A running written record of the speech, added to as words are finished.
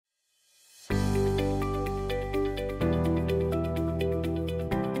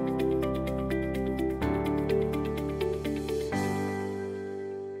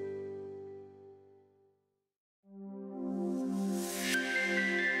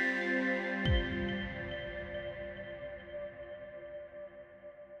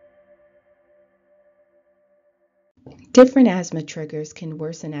Different asthma triggers can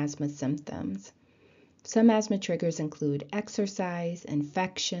worsen asthma symptoms. Some asthma triggers include exercise,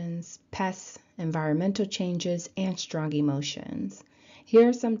 infections, pests, environmental changes, and strong emotions. Here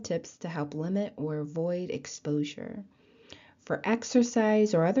are some tips to help limit or avoid exposure. For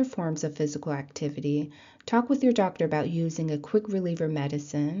exercise or other forms of physical activity, talk with your doctor about using a quick reliever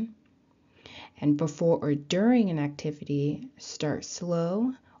medicine. And before or during an activity, start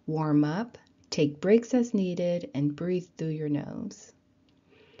slow, warm up, take breaks as needed, and breathe through your nose.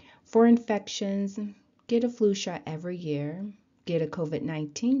 For infections, get a flu shot every year. Get a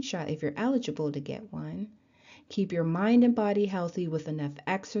COVID-19 shot if you're eligible to get one. Keep your mind and body healthy with enough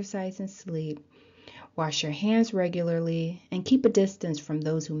exercise and sleep. Wash your hands regularly and keep a distance from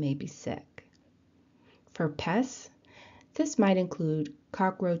those who may be sick. For pests, this might include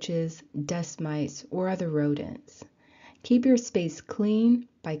cockroaches, dust mites, or other rodents. Keep your space clean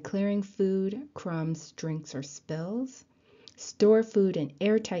by clearing food, crumbs, drinks, or spills. Store food in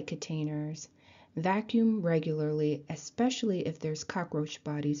airtight containers. Vacuum regularly, especially if there's cockroach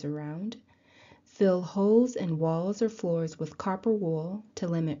bodies around. Fill holes in walls or floors with copper wool to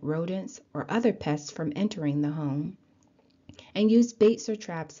limit rodents or other pests from entering the home. And use baits or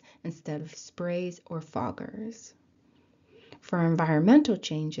traps instead of sprays or foggers. For environmental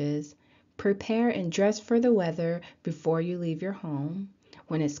changes, prepare and dress for the weather before you leave your home.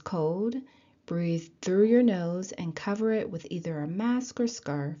 When it's cold, breathe through your nose and cover it with either a mask or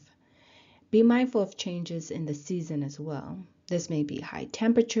scarf. Be mindful of changes in the season as well. This may be high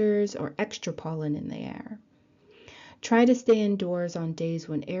temperatures or extra pollen in the air. Try to stay indoors on days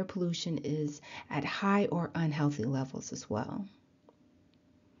when air pollution is at high or unhealthy levels as well.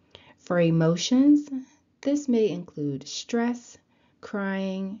 For emotions, this may include stress,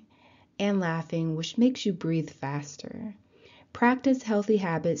 crying, and laughing, which makes you breathe faster. Practice healthy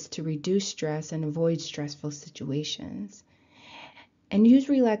habits to reduce stress and avoid stressful situations. And use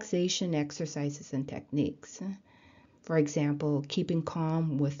relaxation exercises and techniques. For example, keeping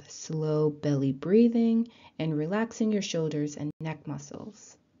calm with slow belly breathing and relaxing your shoulders and neck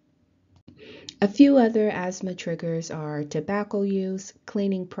muscles. A few other asthma triggers are tobacco use,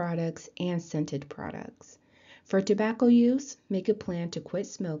 cleaning products, and scented products. For tobacco use, make a plan to quit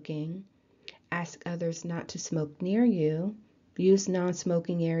smoking, ask others not to smoke near you, use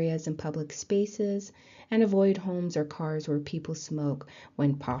non-smoking areas in public spaces, and avoid homes or cars where people smoke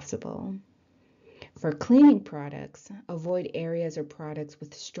when possible. For cleaning products, avoid areas or products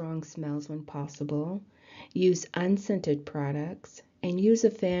with strong smells when possible, use unscented products, and use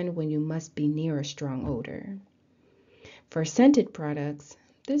a fan when you must be near a strong odor. For scented products,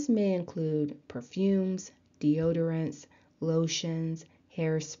 this may include perfumes, deodorants, lotions,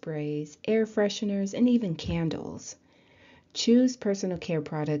 hairsprays, air fresheners, and even candles. Choose personal care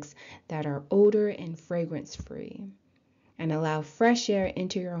products that are odor and fragrance free, and allow fresh air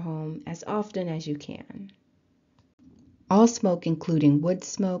into your home as often as you can. All smoke, including wood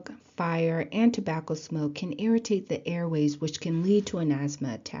smoke, fire, and tobacco smoke, can irritate the airways, which can lead to an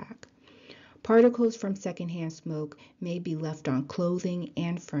asthma attack. Particles from secondhand smoke may be left on clothing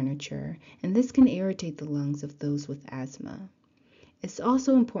and furniture, and this can irritate the lungs of those with asthma. It's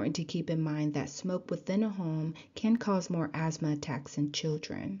also important to keep in mind that smoke within a home can cause more asthma attacks in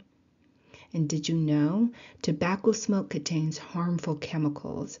children. And did you know tobacco smoke contains harmful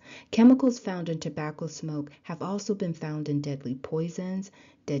chemicals? Chemicals found in tobacco smoke have also been found in deadly poisons,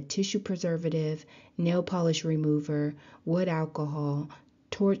 dead tissue preservative, nail polish remover, wood alcohol,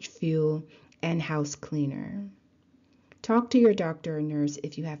 torch fuel, and house cleaner. Talk to your doctor or nurse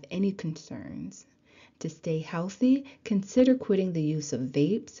if you have any concerns. To stay healthy, consider quitting the use of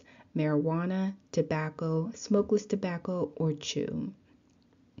vapes, marijuana, tobacco, smokeless tobacco, or chew.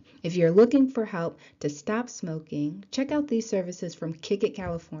 If you're looking for help to stop smoking, check out these services from Kick It,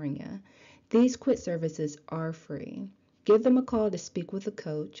 California. These quit services are free. Give them a call to speak with a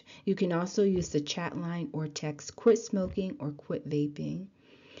coach. You can also use the chat line or text quit smoking or quit vaping.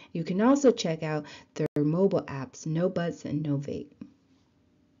 You can also check out their mobile apps, No Butts and No Vape.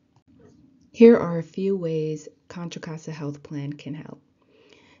 Here are a few ways Contra Costa Health Plan can help.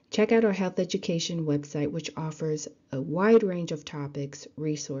 Check out our health education website, which offers a wide range of topics,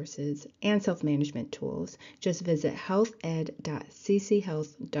 resources, and self-management tools. Just visit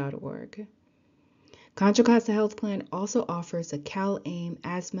healthed.cchealth.org. Contra Costa Health Plan also offers a CalAIM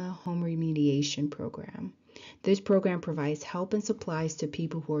asthma home remediation program. This program provides help and supplies to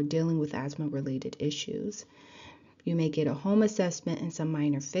people who are dealing with asthma-related issues. You may get a home assessment and some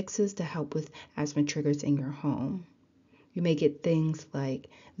minor fixes to help with asthma triggers in your home. You may get things like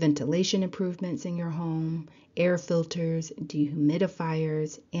ventilation improvements in your home, air filters,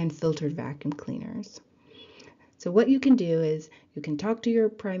 dehumidifiers, and filtered vacuum cleaners. So what you can do is you can talk to your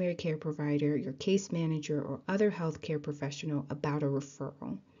primary care provider, your case manager, or other healthcare professional about a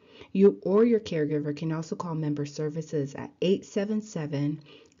referral. You or your caregiver can also call member services at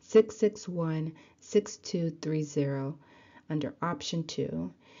 877-661-6230 under option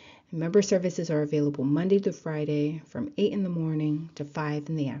 2. Member services are available Monday to Friday from 8 in the morning to 5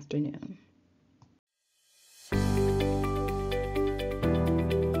 in the afternoon.